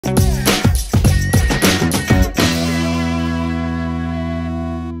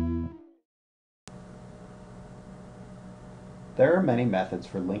There are many methods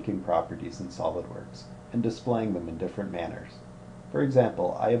for linking properties in SOLIDWORKS and displaying them in different manners. For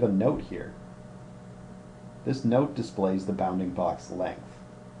example, I have a note here. This note displays the bounding box length.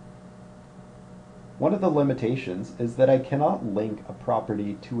 One of the limitations is that I cannot link a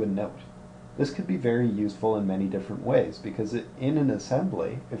property to a note. This could be very useful in many different ways because in an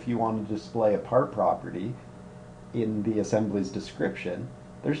assembly, if you want to display a part property in the assembly's description,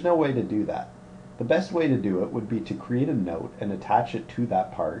 there's no way to do that. The best way to do it would be to create a note and attach it to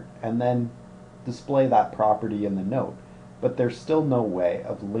that part and then display that property in the note, but there's still no way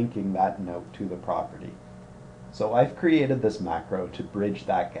of linking that note to the property. So I've created this macro to bridge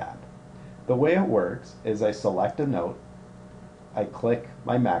that gap. The way it works is I select a note, I click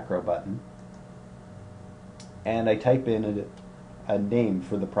my macro button, and I type in a name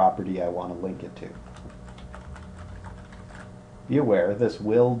for the property I want to link it to. Be aware, this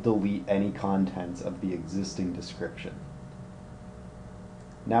will delete any contents of the existing description.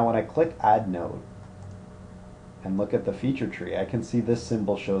 Now when I click Add Note and look at the feature tree, I can see this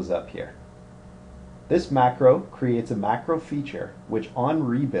symbol shows up here. This macro creates a macro feature which on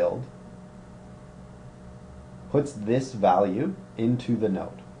rebuild puts this value into the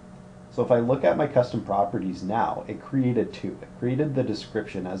note. So if I look at my custom properties now, it created two. It created the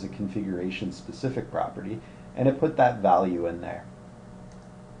description as a configuration specific property, and it put that value in there.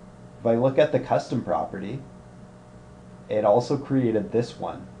 If I look at the custom property, it also created this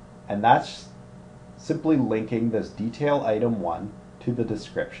one, and that's simply linking this detail item 1 to the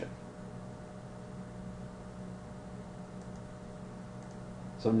description.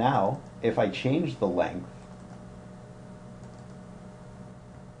 So now, if I change the length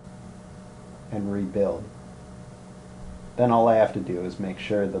and rebuild, then all I have to do is make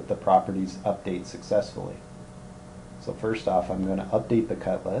sure that the properties update successfully. So first off, I'm going to update the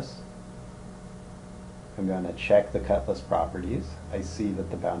cut list. I'm going to check the cut list properties. I see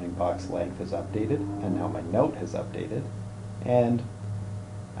that the bounding box length is updated, and now my note has updated, and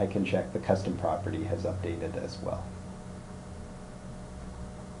I can check the custom property has updated as well.